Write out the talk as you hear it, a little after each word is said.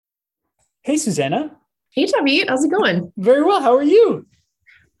Hey, Susanna. Hey, Tabby, how's it going? Very well. How are you?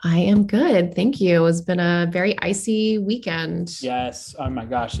 I am good. Thank you. It's been a very icy weekend. Yes. Oh my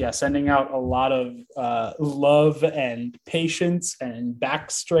gosh. Yeah. Sending out a lot of love and patience and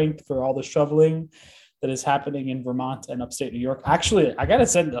back strength for all the shoveling that is happening in Vermont and upstate New York. Actually, I got to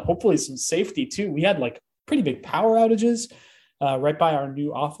send hopefully some safety too. We had like pretty big power outages right by our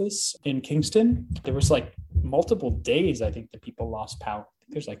new office in Kingston. There was like multiple days, I think, that people lost power.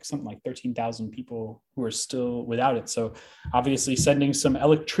 There's like something like 13,000 people who are still without it. So obviously sending some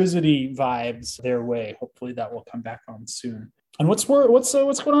electricity vibes their way. Hopefully that will come back on soon. And what's going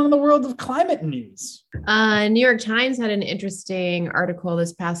on in the world of climate news? New York Times had an interesting article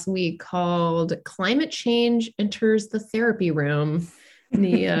this past week called "Climate Change Enters the Therapy Room."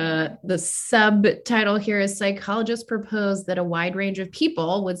 The subtitle here is psychologists propose that a wide range of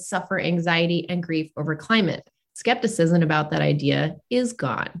people would suffer anxiety and grief over climate. Skepticism about that idea is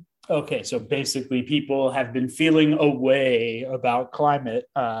gone. Okay, so basically, people have been feeling a way about climate,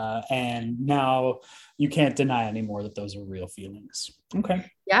 and now you can't deny anymore that those are real feelings. Okay,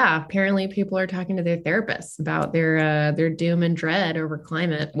 Yeah, apparently people are talking to their therapists about their doom and dread over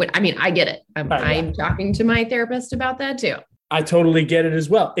climate. I mean, I get it. yeah, I'm talking to my therapist about that too. I totally get it as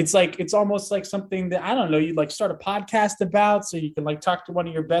well. It's almost like something that I don't know. You'd like start a podcast about, so you can like talk to one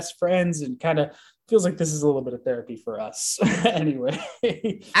of your best friends, and kind of feels like this is a little bit of therapy for us, anyway.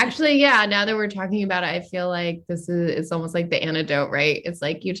 Actually, yeah, now that we're talking about it, I feel like it's almost like the antidote, right? It's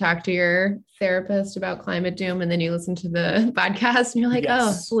like you talk to your therapist about climate doom and then you listen to the podcast and you're like, oh,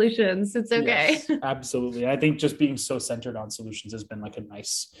 Yes. solutions, it's okay. Yes, absolutely. I think just being so centered on solutions has been like a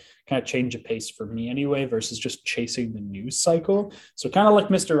nice kind of change of pace for me anyway, versus just chasing the news cycle. So kind of like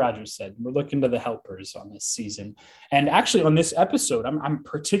Mr. Rogers said, we're looking to the helpers on this season. And actually on this episode, I'm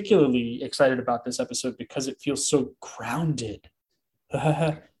particularly excited about this episode because it feels so grounded.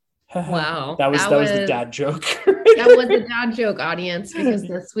 that Wow. was the dad joke. That was a dad joke, audience, because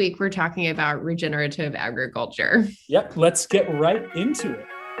this week we're talking about regenerative agriculture. Yep, let's get right into it.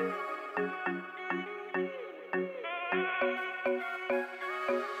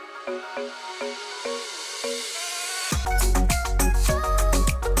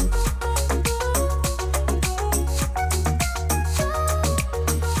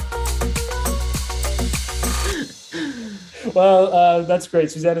 Well, that's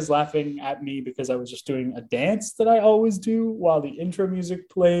great. Suzanne is laughing at me because I was just doing a dance that I always do while the intro music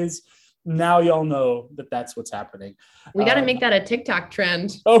plays. Now y'all know that that's what's happening. We got to make that a TikTok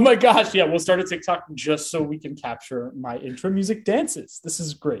trend. Oh my gosh. Yeah, we'll start a TikTok just so we can capture my intro music dances. This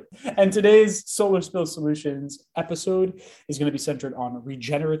is great. And today's Solar Spill Solutions episode is going to be centered on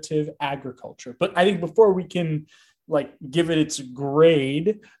regenerative agriculture. But I think before we can like give it its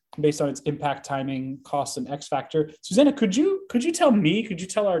grade based on its impact, timing, cost, and X factor, Susanna, could you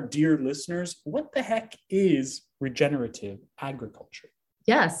tell our dear listeners what the heck is regenerative agriculture?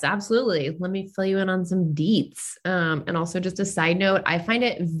 Yes, absolutely. Let me fill you in on some deets. And also, just a side note, I find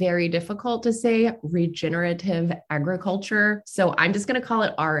it very difficult to say regenerative agriculture. So I'm just going to call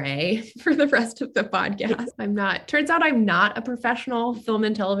it RA for the rest of the podcast. Turns out I'm not a professional film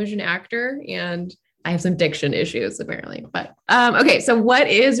and television actor. And I have some diction issues apparently, but okay. So what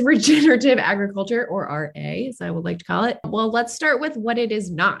is regenerative agriculture, or RA, as I would like to call it? Well, let's start with what it is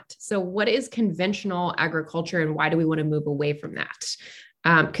not. So what is conventional agriculture and why do we want to move away from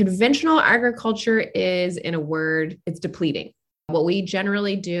that? Conventional agriculture is, in a word, it's depleting. What we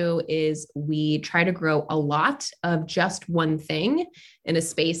generally do is we try to grow a lot of just one thing in a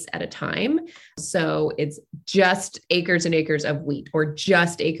space at a time. So it's just acres and acres of wheat or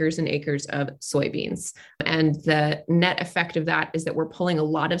just acres and acres of soybeans. And the net effect of that is that we're pulling a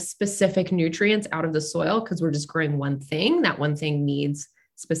lot of specific nutrients out of the soil because we're just growing one thing. That one thing needs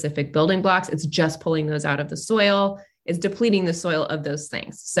specific building blocks. It's just pulling those out of the soil. It's depleting the soil of those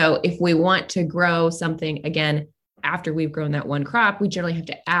things. So if we want to grow something again, after we've grown that one crop, we generally have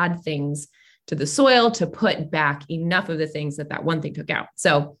to add things to the soil to put back enough of the things that one thing took out.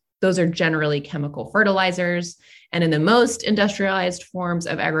 So those are generally chemical fertilizers. And in the most industrialized forms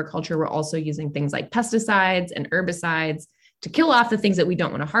of agriculture, we're also using things like pesticides and herbicides to kill off the things that we don't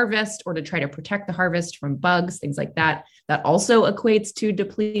want to harvest or to try to protect the harvest from bugs, things like that. That also equates to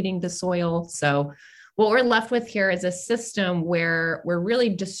depleting the soil. So what we're left with here is a system where we're really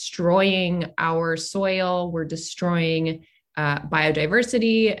destroying our soil, we're destroying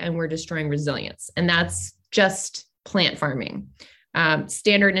biodiversity, and we're destroying resilience. And that's just plant farming.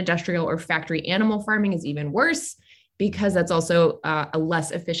 Standard industrial or factory animal farming is even worse because that's also a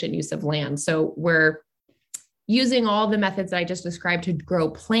less efficient use of land. So we're using all the methods that I just described to grow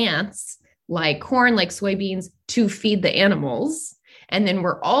plants like corn, like soybeans, to feed the animals. And then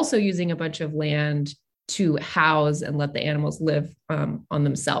we're also using a bunch of land to house and let the animals live on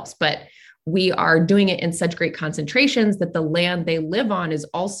themselves. But we are doing it in such great concentrations that the land they live on is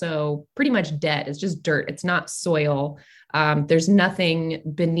also pretty much dead. It's just dirt. It's not soil. There's nothing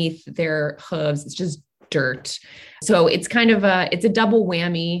beneath their hooves. It's just dirt. So it's kind of it's a double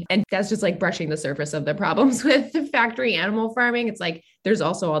whammy. And that's just like brushing the surface of the problems with the factory animal farming. It's like, there's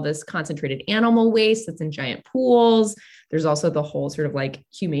also all this concentrated animal waste that's in giant pools. There's also the whole sort of like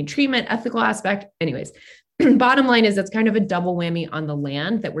humane treatment, ethical aspect. Anyways, bottom line is it's kind of a double whammy on the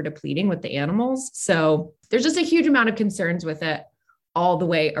land that we're depleting with the animals. So there's just a huge amount of concerns with it all the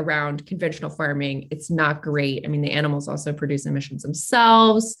way around conventional farming. It's not great. I mean, the animals also produce emissions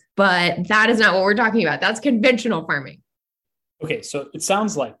themselves, but that is not what we're talking about. That's conventional farming. Okay, so it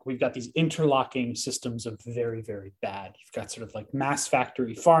sounds like we've got these interlocking systems of very, very bad. You've got sort of like mass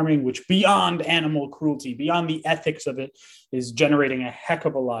factory farming, which beyond animal cruelty, beyond the ethics of it, is generating a heck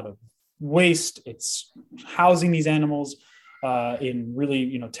of a lot of waste. It's housing these animals in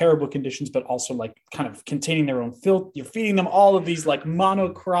really, terrible conditions, but also like kind of containing their own filth. You're feeding them all of these like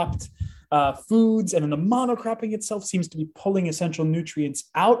monocropped foods, and then the monocropping itself seems to be pulling essential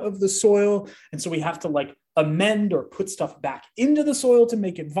nutrients out of the soil. And so we have to like amend or put stuff back into the soil to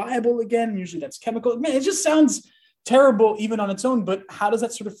make it viable again. Usually that's chemical. Man, it just sounds terrible even on its own, but how does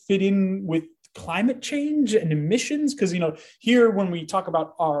that sort of fit in with climate change and emissions? Because, here when we talk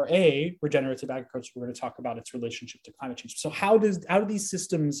about regenerative agriculture, we're going to talk about its relationship to climate change. So how do these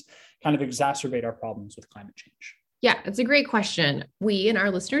systems kind of exacerbate our problems with climate change? Yeah, it's a great question. We and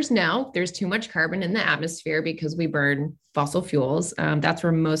our listeners know there's too much carbon in the atmosphere because we burn fossil fuels. That's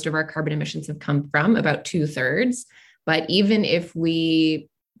where most of our carbon emissions have come from, about 2/3. But even if we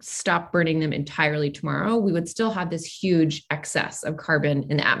stop burning them entirely tomorrow, we would still have this huge excess of carbon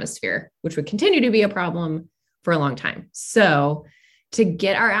in the atmosphere, which would continue to be a problem for a long time. So to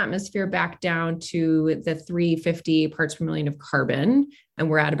get our atmosphere back down to the 350 parts per million of carbon, and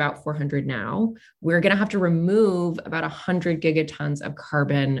we're at about 400 now, we're going to have to remove about 100 gigatons of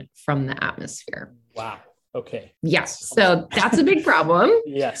carbon from the atmosphere. Wow. Okay. Yes. So that's a big problem.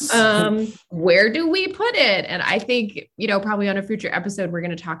 Yes. Where do we put it? And I think, probably on a future episode, we're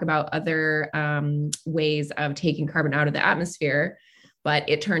going to talk about other ways of taking carbon out of the atmosphere. But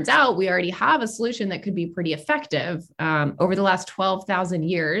it turns out we already have a solution that could be pretty effective. Over the last 12,000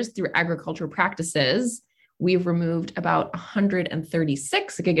 years, through agricultural practices, we've removed about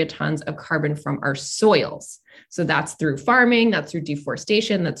 136 gigatons of carbon from our soils. So that's through farming, that's through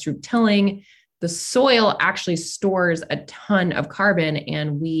deforestation, that's through tilling. The soil actually stores a ton of carbon,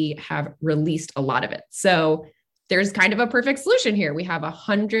 and we have released a lot of it. So there's kind of a perfect solution here. We have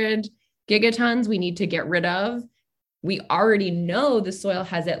 100 gigatons we need to get rid of. We already know the soil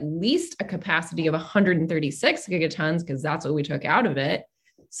has at least a capacity of 136 gigatons because that's what we took out of it.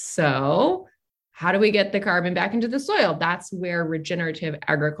 So how do we get the carbon back into the soil? That's where regenerative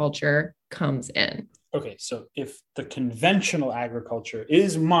agriculture comes in. Okay, so if the conventional agriculture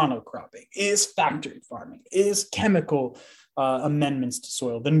is monocropping, is factory farming, is chemical amendments to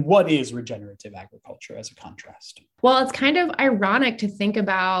soil, then what is regenerative agriculture as a contrast? Well, it's kind of ironic to think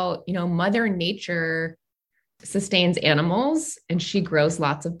about, Mother Nature sustains animals and she grows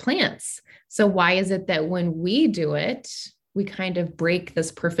lots of plants. So why is it that when we do it, we kind of break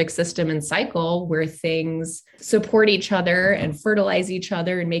this perfect system and cycle where things support each other and fertilize each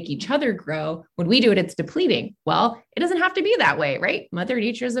other and make each other grow? When we do it, it's depleting. Well, it doesn't have to be that way, right? Mother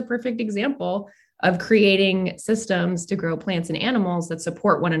Nature is a perfect example of creating systems to grow plants and animals that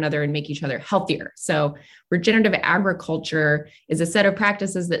support one another and make each other healthier. So regenerative agriculture is a set of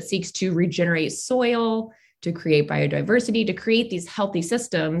practices that seeks to regenerate soil, to create biodiversity, to create these healthy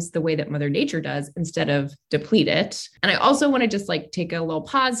systems the way that Mother Nature does instead of deplete it. And I also want to just take a little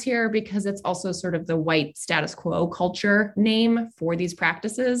pause here because it's also sort of the white status quo culture name for these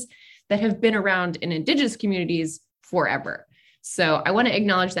practices that have been around in Indigenous communities forever. So I want to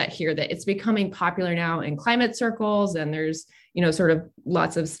acknowledge that here, that it's becoming popular now in climate circles, and there's, sort of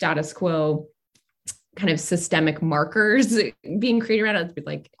lots of status quo kind of systemic markers being created around it, with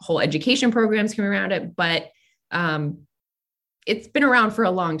like whole education programs coming around it. But it's been around for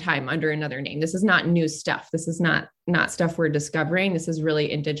a long time under another name. This is not new stuff. This is not stuff we're discovering. This is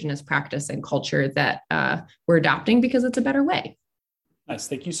really Indigenous practice and culture that we're adopting because it's a better way. Nice.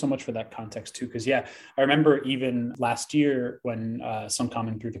 Thank you so much for that context too. Because I remember even last year when Some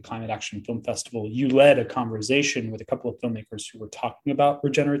Common through the Climate Action Film Festival, you led a conversation with a couple of filmmakers who were talking about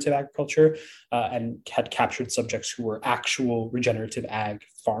regenerative agriculture and had captured subjects who were actual regenerative ag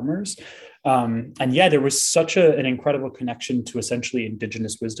farmers. There was such an incredible connection to essentially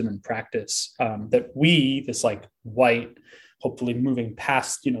Indigenous wisdom and practice that we, this white hopefully moving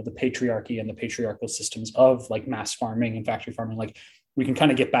past, the patriarchy and the patriarchal systems of like mass farming and factory farming, like we can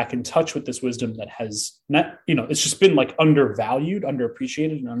kind of get back in touch with this wisdom that has not, it's just been like undervalued,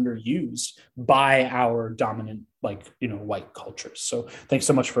 underappreciated, and underused by our dominant, like, white cultures. So thanks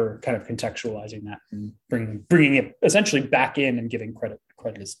so much for kind of contextualizing that and bringing it essentially back in and giving credit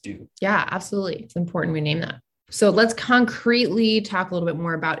is due. Yeah, absolutely. It's important we name that. So let's concretely talk a little bit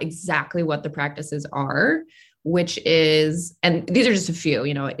more about exactly what the practices are, which is, and these are just a few,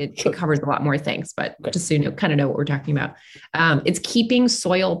 it covers a lot more things, but just so kind of know what we're talking about. It's keeping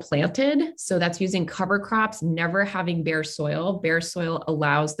soil planted. So that's using cover crops, never having bare soil. Bare soil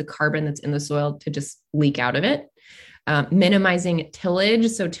allows the carbon that's in the soil to just leak out of it. Minimizing tillage.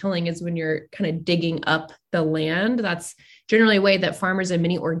 So tilling is when you're kind of digging up the land. That's generally a way that farmers and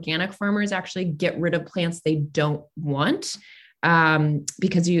many organic farmers actually get rid of plants they don't want.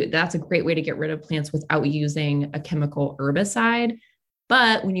 Because that's a great way to get rid of plants without using a chemical herbicide.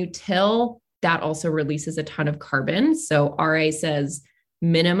 But when you till, that also releases a ton of carbon. So RA says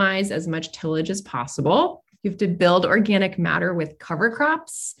minimize as much tillage as possible. You have to build organic matter with cover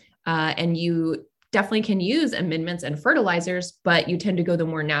crops, and you definitely can use amendments and fertilizers, but you tend to go the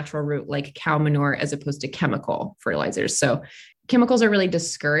more natural route like cow manure as opposed to chemical fertilizers. So chemicals are really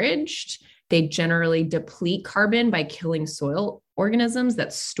discouraged. They generally deplete carbon by killing soil organisms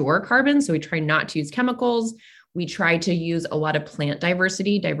that store carbon. So we try not to use chemicals. We try to use a lot of plant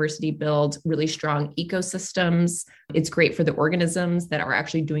diversity. Diversity builds really strong ecosystems. It's great for the organisms that are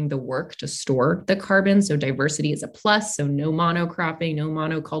actually doing the work to store the carbon. So diversity is a plus. So no monocropping, no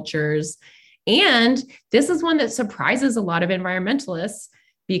monocultures. And this is one that surprises a lot of environmentalists,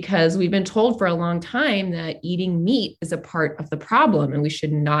 because we've been told for a long time that eating meat is a part of the problem and we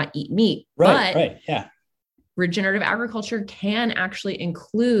should not eat meat. Right. Yeah. Regenerative agriculture can actually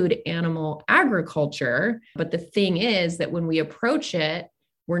include animal agriculture. But the thing is that when we approach it,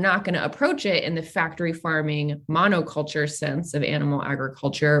 we're not going to approach it in the factory farming monoculture sense of animal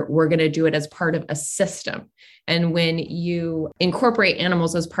agriculture. We're going to do it as part of a system. And when you incorporate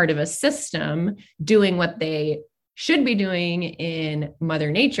animals as part of a system, doing what they should be doing in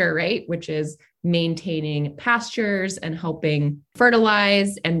Mother Nature, right? Which is maintaining pastures and helping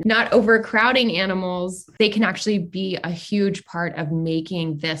fertilize and not overcrowding animals, they can actually be a huge part of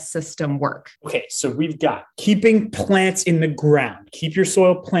making this system work. Okay, so we've got keeping plants in the ground, keep your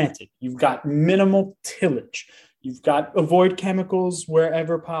soil planted. You've got minimal tillage. You've got avoid chemicals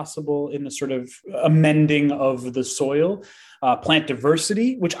wherever possible in the sort of amending of the soil. Plant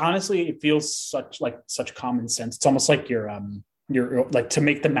diversity, which honestly, it feels such common sense. It's almost like you're like to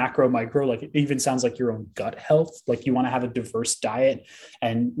make the macro micro, like it even sounds like your own gut health. Like you want to have a diverse diet.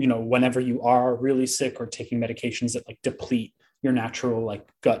 And, whenever you are really sick or taking medications that like deplete your natural like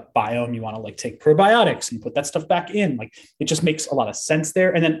gut biome, you want to like take probiotics and put that stuff back in. Like it just makes a lot of sense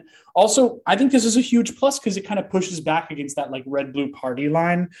there. And then also, I think this is a huge plus because it kind of pushes back against that like red blue party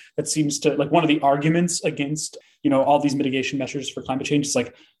line that seems to like one of the arguments against, all these mitigation measures for climate change is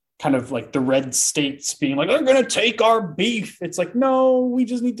like kind of like the red states being like, they're going to take our beef. It's like, no, we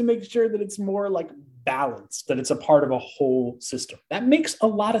just need to make sure that it's more like balanced, that it's a part of a whole system. That makes a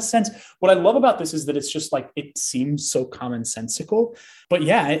lot of sense. What I love about this is that it's just like, it seems so commonsensical, but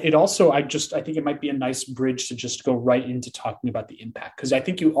yeah, it also, I think it might be a nice bridge to just go right into talking about the impact. Cause I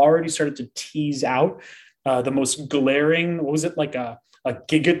think you already started to tease out the most glaring, what was it, like a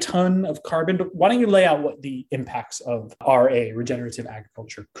gigaton of carbon? But why don't you lay out what the impacts of RA, regenerative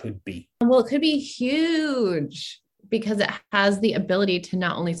agriculture, could be? Well, it could be huge because it has the ability to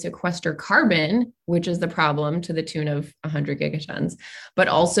not only sequester carbon, which is the problem to the tune of 100 gigatons, but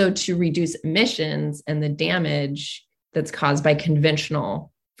also to reduce emissions and the damage that's caused by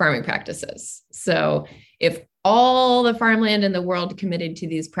conventional farming practices. So if all the farmland in the world committed to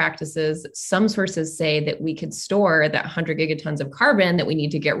these practices, some sources say that we could store that 100 gigatons of carbon that we need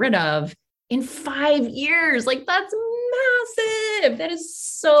to get rid of in 5 years. Like that's massive. That is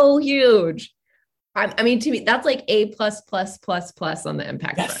so huge. I mean, to me, that's like A plus plus plus plus on the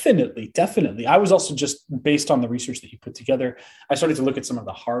impact. Definitely. I was also just based on the research that you put together, I started to look at some of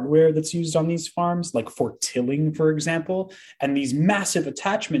the hardware that's used on these farms, like for tilling, for example, and these massive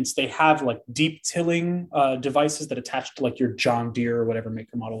attachments, they have like deep tilling devices that attach to like your John Deere or whatever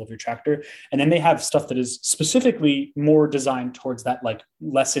maker model of your tractor. And then they have stuff that is specifically more designed towards that like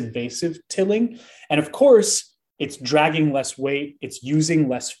less invasive tilling. And of course, it's dragging less weight, it's using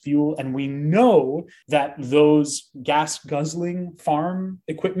less fuel. And we know that those gas guzzling farm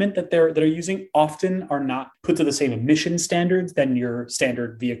equipment that they're using often are not put to the same emission standards than your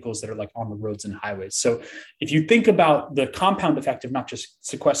standard vehicles that are like on the roads and highways. So if you think about the compound effect of not just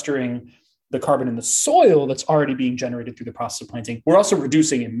sequestering the carbon in the soil that's already being generated through the process of planting. We're also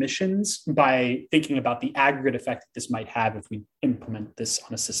reducing emissions by thinking about the aggregate effect that this might have if we implement this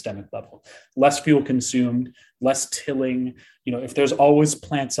on a systemic level. Less fuel consumed, less tilling. If there's always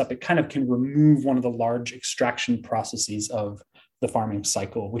plants up, it kind of can remove one of the large extraction processes of the farming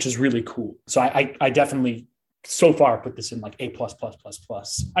cycle, which is really cool. So I definitely so far put this in like A++++.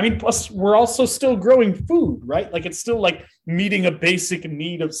 I mean, plus we're also still growing food, right? Like it's still like meeting a basic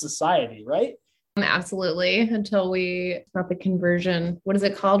need of society, right? Absolutely. Until not the conversion. What is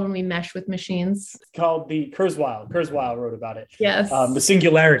it called when we mesh with machines? It's called the Kurzweil. Kurzweil wrote about it. Yes. The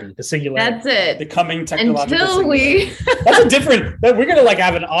singularity. That's it. The coming technological singularity. That's a different, we're going to like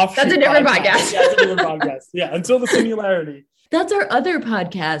have an offshoot. That's a different podcast. Yeah, it's a different podcast. Yeah. Until the singularity. That's our other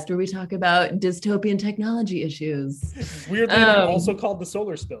podcast where we talk about dystopian technology issues. Weirdly, also called the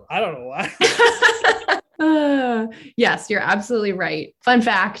solar spill. I don't know why. Yes, you're absolutely right. Fun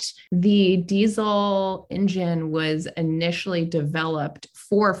fact, the diesel engine was initially developed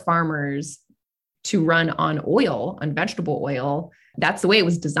for farmers to run on vegetable oil. That's the way it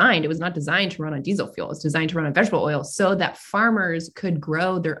was designed. It was not designed to run on diesel fuel. It's designed to run on vegetable oil so that farmers could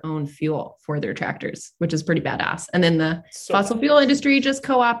grow their own fuel for their tractors, which is pretty badass. And then the fossil fuel industry just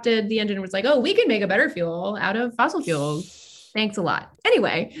co-opted the engine and was like, oh, we can make a better fuel out of fossil fuels. Thanks a lot.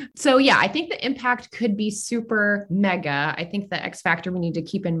 Anyway, so yeah, I think the impact could be super mega. I think the X factor we need to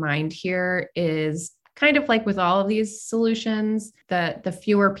keep in mind here is kind of like with all of these solutions, the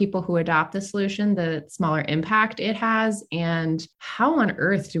fewer people who adopt the solution, the smaller impact it has. And how on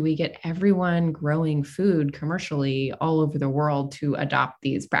earth do we get everyone growing food commercially all over the world to adopt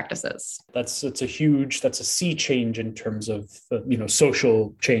these practices? That's a sea change in terms of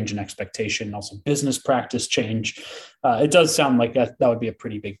social change and expectation, also business practice change. It does sound like that would be a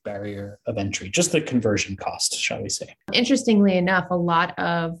pretty big barrier of entry, just the conversion cost, shall we say. Interestingly enough, a lot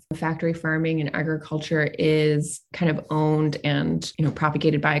of factory farming and agriculture is kind of owned and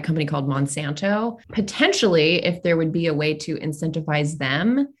propagated by a company called Monsanto. Potentially, if there would be a way to incentivize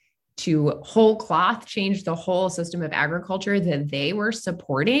them to whole cloth change the whole system of agriculture that they were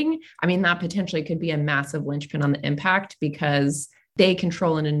supporting, I mean, that potentially could be a massive linchpin on the impact because they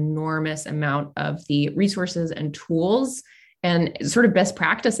control an enormous amount of the resources and tools and sort of best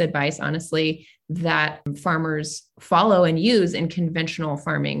practice advice, honestly, that farmers follow and use in conventional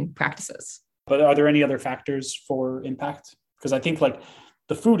farming practices. But are there any other factors for impact? Because I think like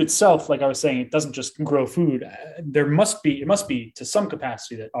the food itself, like I was saying, it doesn't just grow food. It must be to some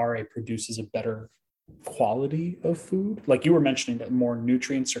capacity that RA produces a better quality of food. Like you were mentioning that more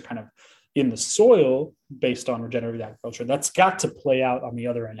nutrients are kind of in the soil based on regenerative agriculture. That's got to play out on the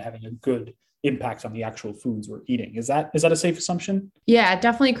other end, having a good impact on the actual foods we're eating. Is that a safe assumption? Yeah, it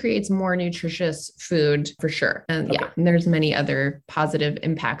definitely creates more nutritious food for sure. And okay. And there's many other positive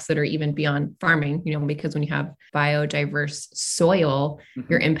impacts that are even beyond farming, because when you have biodiverse soil,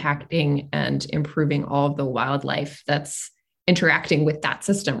 you're impacting and improving all of the wildlife that's interacting with that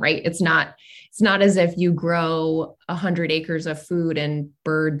system, right? It's not as if you grow 100 acres of food and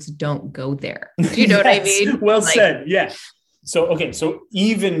birds don't go there. Do you know what I mean? Well said. Yeah. So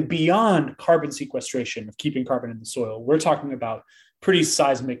even beyond carbon sequestration of keeping carbon in the soil, we're talking about pretty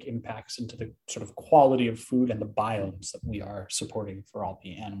seismic impacts into the sort of quality of food and the biomes that we are supporting for all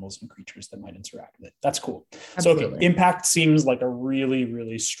the animals and creatures that might interact with it. That's cool. Absolutely. So impact seems like a really,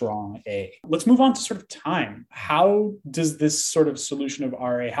 really strong A. Let's move on to sort of time. How does this sort of solution of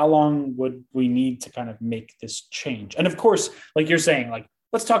RA, how long would we need to kind of make this change? And of course, like you're saying, like,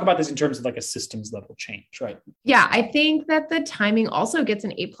 let's talk about this in terms of like a systems level change, right? Yeah, I think that the timing also gets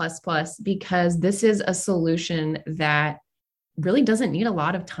an A++ because this is a solution that really doesn't need a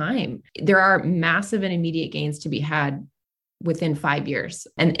lot of time. There are massive and immediate gains to be had within 5 years.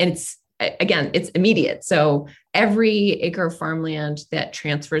 And it's immediate. So every acre of farmland that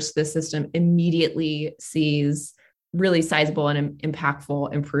transfers to the system immediately sees really sizable and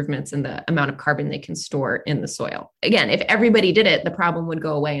impactful improvements in the amount of carbon they can store in the soil. Again, if everybody did it, the problem would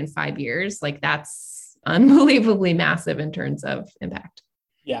go away in 5 years. Like that's unbelievably massive in terms of impact.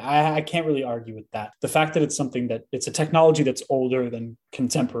 Yeah, I can't really argue with that. The fact that it's a technology that's older than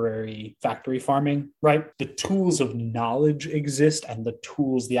contemporary factory farming, right? The tools of knowledge exist and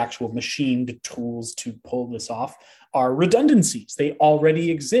the actual machined tools to pull this off are redundancies. They already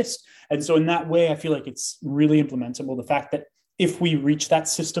exist. And so in that way, I feel like it's really implementable. The fact that if we reach that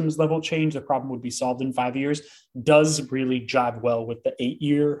systems level change, the problem would be solved in 5 years does really jive well with the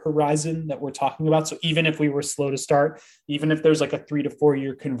 8-year horizon that we're talking about. So even if we were slow to start, even if there's like a 3 to 4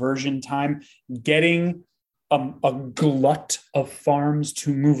 year conversion time, getting a glut of farms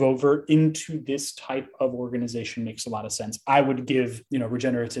to move over into this type of organization makes a lot of sense. I would give,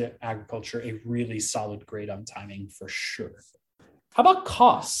 regenerative agriculture a really solid grade on timing for sure. How about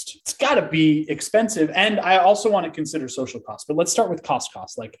cost? It's got to be expensive. And I also want to consider social cost, but let's start with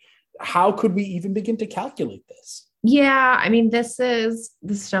cost. Like, how could we even begin to calculate this? Yeah, I mean, this is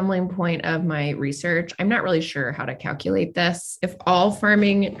the stumbling point of my research. I'm not really sure how to calculate this. If all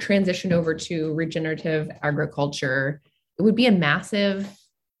farming transitioned over to regenerative agriculture, it would be a massive,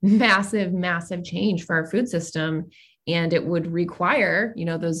 massive, massive change for our food system. And it would require,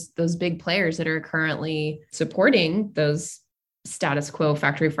 those big players that are currently supporting those status quo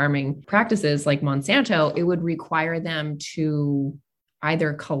factory farming practices like Monsanto, it would require them to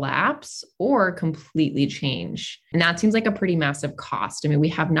either collapse or completely change. And that seems like a pretty massive cost. I mean, we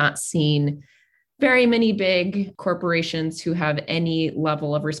have not seen very many big corporations who have any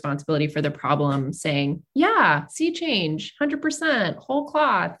level of responsibility for the problem saying, yeah, sea change, 100%, whole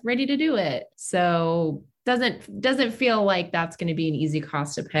cloth, ready to do it. So doesn't feel like that's going to be an easy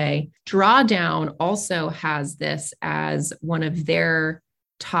cost to pay. Drawdown also has this as one of their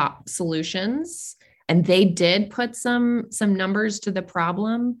top solutions. And they did put some numbers to the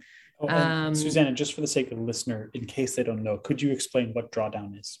problem. Susanna, just for the sake of the listener, in case they don't know, could you explain what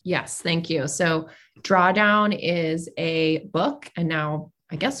Drawdown is? Yes, thank you. So Drawdown is a book, and now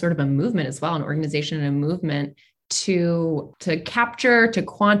I guess sort of a movement as well, an organization and a movement to capture, to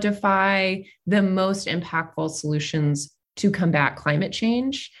quantify the most impactful solutions to combat climate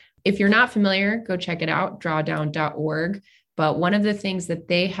change. If you're not familiar, go check it out, drawdown.org. But one of the things that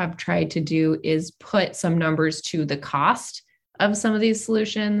they have tried to do is put some numbers to the cost of some of these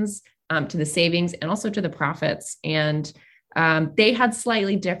solutions, to the savings, and also to the profits. And they had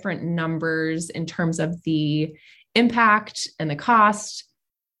slightly different numbers in terms of the impact and the cost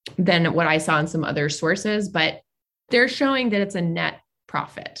than what I saw in some other sources, but they're showing that it's a net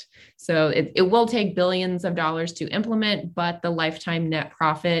profit. So it will take billions of dollars to implement, but the lifetime net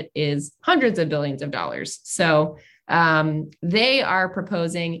profit is hundreds of billions of dollars. So they are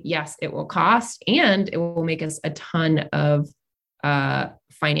proposing, yes, it will cost and it will make us a ton of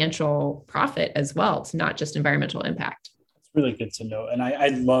financial profit as well. It's not just environmental impact. It's really good to know. And I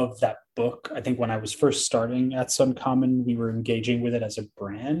love that book. I think when I was first starting at Suncommon, we were engaging with it as a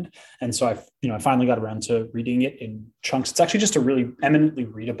brand. And so I finally got around to reading it in chunks. It's actually just a really eminently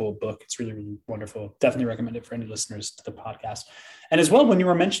readable book. It's really, really wonderful. Definitely recommend it for any listeners to the podcast. And as well, when you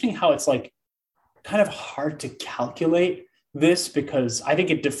were mentioning how it's like kind of hard to calculate this, because I think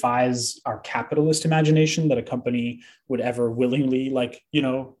it defies our capitalist imagination that a company would ever willingly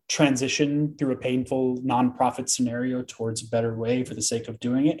transition through a painful nonprofit scenario towards a better way for the sake of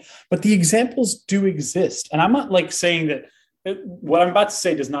doing it. But the examples do exist. And I'm not saying that what I'm about to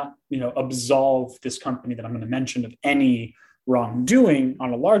say does not, absolve this company that I'm going to mention of any wrongdoing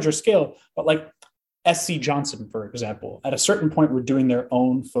on a larger scale, but SC Johnson, for example, at a certain point were doing their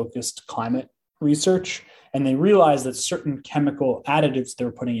own focused climate research, and they realized that certain chemical additives they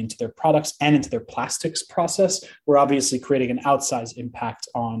were putting into their products and into their plastics process were obviously creating an outsized impact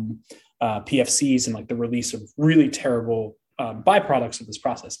on PFCs and the release of really terrible byproducts of this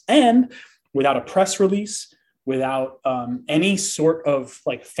process. And without a press release, without any sort of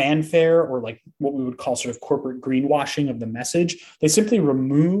fanfare or what we would call sort of corporate greenwashing of the message, they simply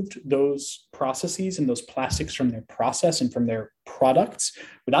removed those processes and those plastics from their process and from their products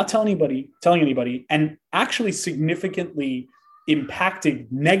without telling anybody, and actually significantly impacting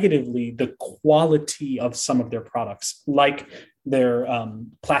negatively the quality of some of their products, like their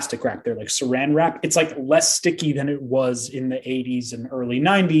plastic wrap, their saran wrap. It's less sticky than it was in the 80s and early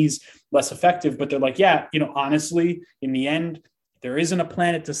 90s, less effective, but they're honestly, in the end, there isn't a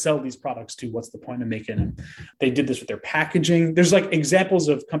planet to sell these products to. What's the point of making them? They did this with their packaging. There's examples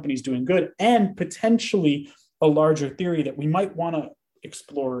of companies doing good, and potentially a larger theory that we might want to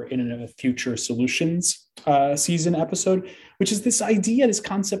explore in a future solutions season episode, which is this idea, this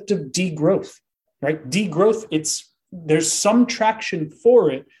concept of degrowth, right? Degrowth, there's some traction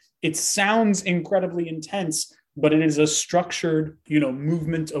for it. It sounds incredibly intense, but it is a structured,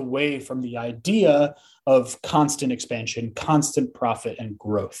 movement away from the idea of constant expansion, constant profit, and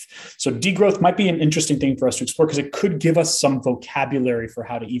growth. So degrowth might be an interesting thing for us to explore, because it could give us some vocabulary for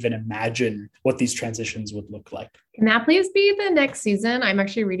how to even imagine what these transitions would look like. Can that please be the next season? I'm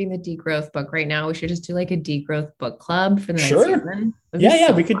actually reading the degrowth book right now. We should just do a degrowth book club for the next season. It'd be Yeah,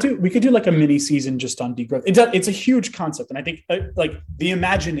 so we could do like a mini season just on degrowth. It's a huge concept, and I think like the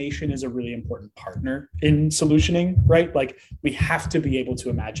imagination is a really important partner in solutioning, right? Like we have to be able to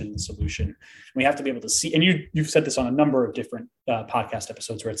imagine the solution. We have to be able to see. And you've said this on a number of different podcast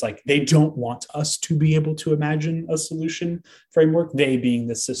episodes where it's like they don't want us to be able to imagine a solution framework. They being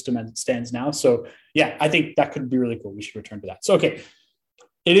the system as it stands now. So yeah, I think that could be really cool. We should return to that. So okay,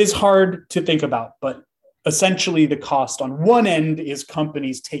 it is hard to think about, but essentially the cost on one end is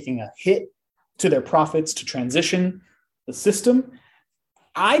companies taking a hit to their profits to transition the system.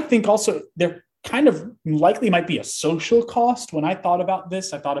 I think also there kind of likely might be a social cost. When I thought about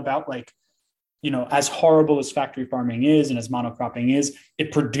this, I thought about like, as horrible as factory farming is and as monocropping is,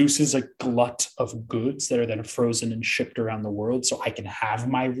 it produces a glut of goods that are then frozen and shipped around the world. So I can have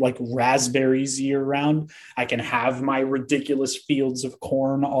my like raspberries year round. I can have my ridiculous fields of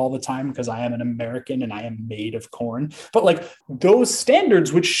corn all the time because I am an American and I am made of corn. But like those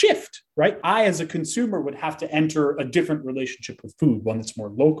standards would shift, right? I, as a consumer, would have to enter a different relationship with food, one that's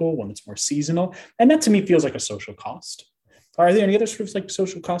more local, one that's more seasonal. And that to me feels like a social cost. Are there any other sort of like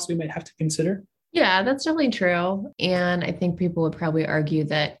social costs we might have to consider? Yeah, that's definitely true. And I think people would probably argue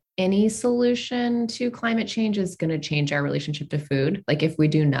that any solution to climate change is going to change our relationship to food. Like if we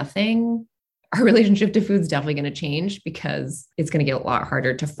do nothing, our relationship to food is definitely going to change because it's going to get a lot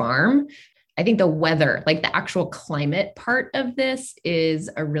harder to farm. I think the weather, like the actual climate part of this is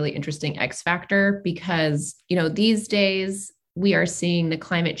a really interesting X factor because, these days we are seeing the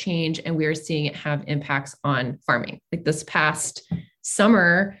climate change and we are seeing it have impacts on farming. Like this past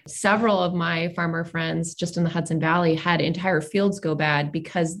summer, several of my farmer friends just in the Hudson Valley had entire fields go bad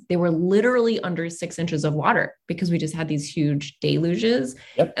because they were literally under 6 inches of water because we just had these huge deluges.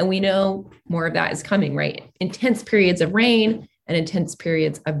 Yep. And we know more of that is coming, right? Intense periods of rain and intense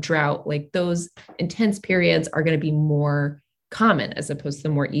periods of drought. Like those intense periods are going to be more common as opposed to the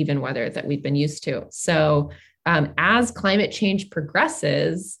more even weather that we've been used to. So as climate change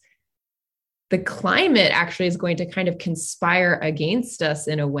progresses, the climate actually is going to kind of conspire against us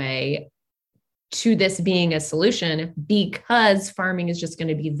in a way to this being a solution because farming is just going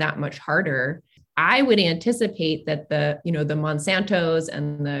to be that much harder. I would anticipate that the Monsantos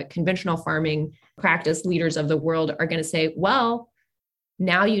and the conventional farming practice leaders of the world are going to say, well,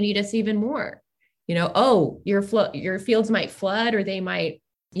 now you need us even more. Your fields might flood or they might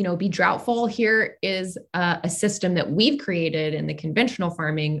be droughtful. Here is a system that we've created in the conventional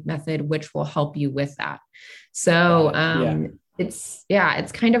farming method, which will help you with that. So it's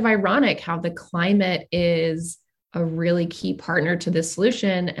kind of ironic how the climate is a really key partner to this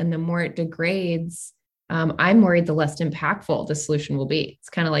solution. And the more it degrades, I'm worried the less impactful the solution will be. It's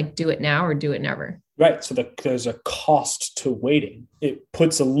kind of like do it now or do it never. Right. So there's a cost to waiting. It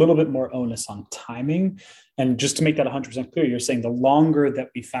puts a little bit more onus on timing. And just to make that 100% clear, you're saying the longer that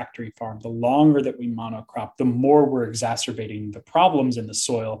we factory farm, the longer that we monocrop, the more we're exacerbating the problems in the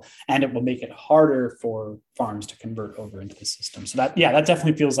soil, and it will make it harder for farms to convert over into the system. So that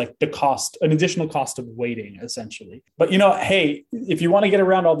definitely feels like the cost, an additional cost of waiting, essentially. But, hey, if you want to get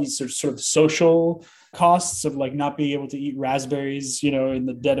around all these sort of social costs of like not being able to eat raspberries, in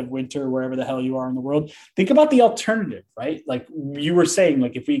the dead of winter, wherever the hell you are in the world, think about the alternative, right? Like you were saying,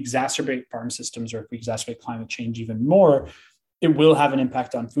 like if we exacerbate farm systems or if we exacerbate climate change even more, it will have an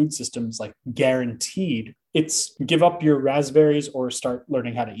impact on food systems, like guaranteed. It's give up your raspberries or start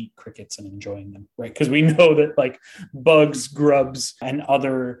learning how to eat crickets and enjoying them, right? Because we know that like bugs, grubs, and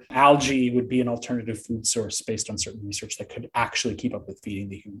other algae would be an alternative food source based on certain research that could actually keep up with feeding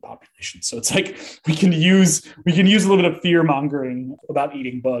the human population. So it's like we can use a little bit of fear mongering about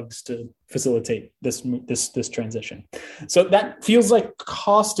eating bugs to facilitate this transition. So that feels like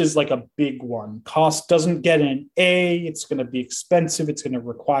cost is like a big one. Cost doesn't get an A. It's going to be expensive. It's going to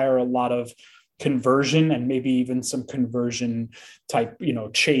require a lot of conversion and maybe even some conversion type,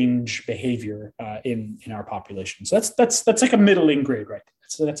 change behavior in our population. So that's like a middling grade, right?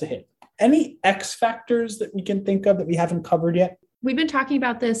 So that's a hit. Any X factors that we can think of that we haven't covered yet? We've been talking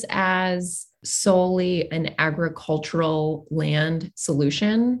about this as solely an agricultural land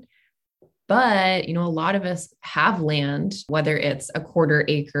solution. But, a lot of us have land, whether it's a 1/4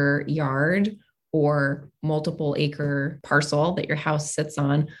 acre yard or multiple acre parcel that your house sits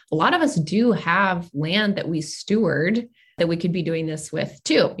on. A lot of us do have land that we steward that we could be doing this with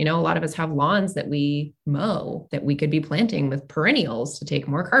too. A lot of us have lawns that we mow that we could be planting with perennials to take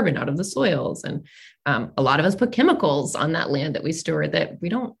more carbon out of the soils. And a lot of us put chemicals on that land that we steward that we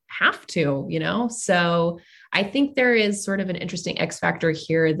don't have to, So I think there is sort of an interesting X factor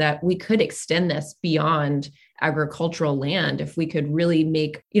here that we could extend this beyond agricultural land, if we could really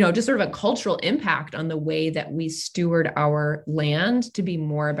make, just sort of a cultural impact on the way that we steward our land to be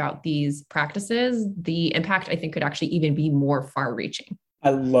more about these practices, the impact, I think, could actually even be more far reaching. I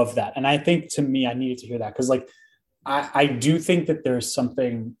love that. And I think, to me, I needed to hear that, because I do think that there's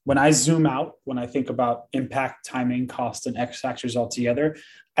something, when I zoom out, when I think about impact, timing, cost, and X factors altogether,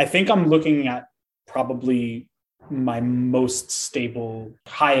 I think I'm looking at probably my most stable,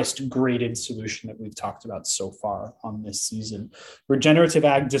 highest graded solution that we've talked about so far on this season. Regenerative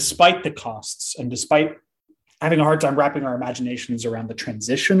ag, despite the costs and despite having a hard time wrapping our imaginations around the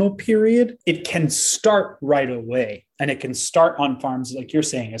transitional period, it can start right away. And it can start on farms, like you're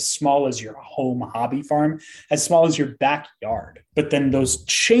saying, as small as your home hobby farm, as small as your backyard. But then those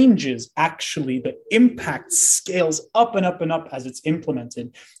changes, actually, the impact scales up and up and up as it's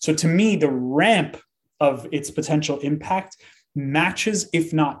implemented. So to me, the ramp of its potential impact matches,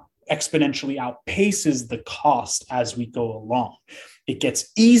 if not exponentially outpaces, the cost as we go along. It gets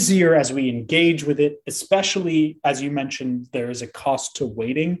easier as we engage with it, especially, as you mentioned, there is a cost to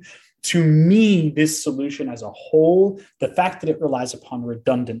waiting. To me, this solution as a whole, the fact that it relies upon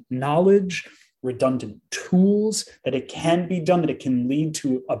redundant knowledge, redundant tools, that it can be done, that it can lead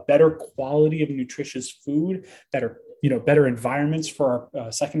to a better quality of nutritious food, better environments for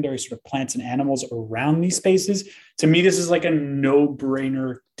our secondary sort of plants and animals around these spaces. To me, this is like a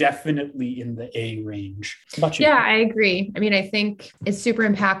no-brainer, definitely in the A range. How about you? Yeah, I agree. I mean, I think it's super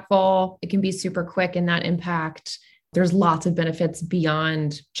impactful. It can be super quick in that impact. There's lots of benefits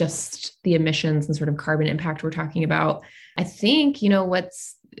beyond just the emissions and sort of carbon impact we're talking about. I think,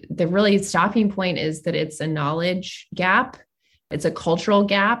 what's the really stopping point is that it's a knowledge gap. It's a cultural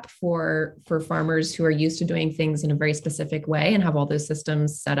gap for farmers who are used to doing things in a very specific way and have all those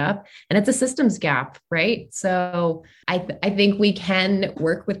systems set up. And it's a systems gap, right? So I think we can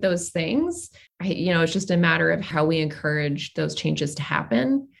work with those things. It's just a matter of how we encourage those changes to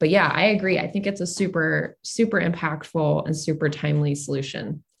happen. But yeah, I agree. I think it's a super, super impactful and super timely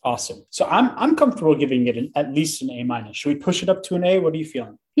solution. Awesome. So I'm comfortable giving it at least an A-. Should we push it up to an A? What are you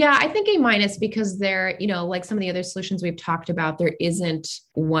feeling? Yeah, I think A- because there, like some of the other solutions we've talked about, there isn't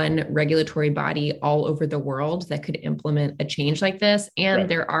one regulatory body all over the world that could implement a change like this. And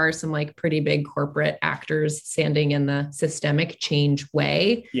There are some pretty big corporate actors standing in the systemic change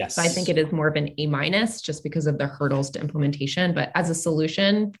way. Yes. So I think it is more of an A- just because of the hurdles to implementation. But as a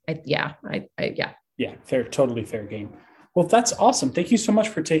solution, yeah. Fair, totally fair game. Well, that's awesome. Thank you so much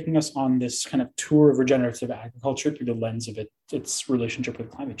for taking us on this kind of tour of regenerative agriculture through the lens of its relationship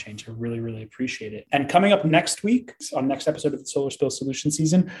with climate change. I really, really appreciate it. And coming up next week, on next episode of the Solar Spill Solution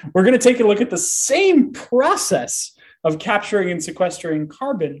Season, we're going to take a look at the same process of capturing and sequestering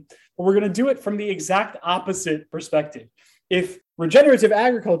carbon, but we're going to do it from the exact opposite perspective. If regenerative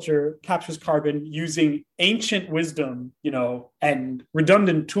agriculture captures carbon using ancient wisdom, and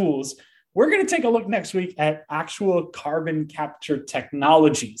redundant tools, we're going to take a look next week at actual carbon capture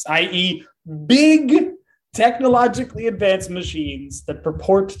technologies, i.e. big technologically advanced machines that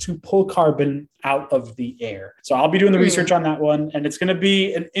purport to pull carbon out of the air. So I'll be doing the research on that one, and it's going to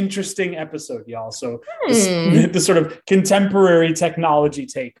be an interesting episode, y'all. So the sort of contemporary technology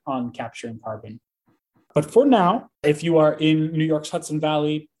take on capturing carbon. But for now, if you are in New York's Hudson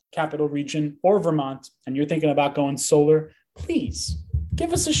Valley, Capital Region, or Vermont, and you're thinking about going solar, please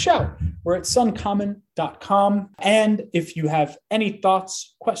give us a shout. We're at suncommon.com. And if you have any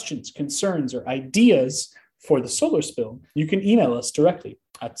thoughts, questions, concerns, or ideas for the solar spill, you can email us directly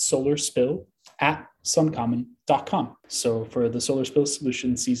at solarspill@suncommon.com. So for the Solar Spill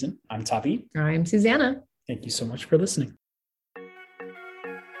Solution Season, I'm Tavi. I'm Susanna. Thank you so much for listening.